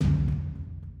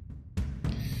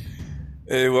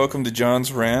Hey, welcome to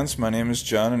John's Rants. My name is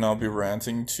John, and I'll be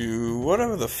ranting to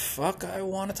whatever the fuck I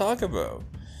want to talk about.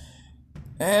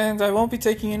 And I won't be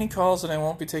taking any calls, and I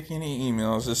won't be taking any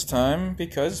emails this time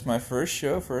because it's my first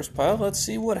show, first pile. Let's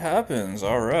see what happens.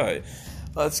 Alright,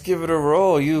 let's give it a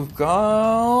roll. You've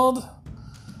called.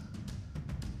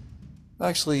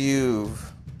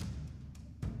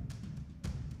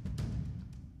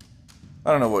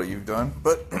 I don't know what you've done,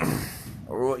 but.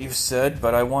 Or what you've said,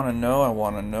 but I want to know, I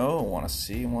want to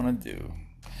see, I want to do.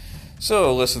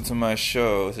 So listen to my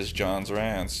show. This is John's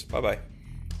Rants. Bye-bye.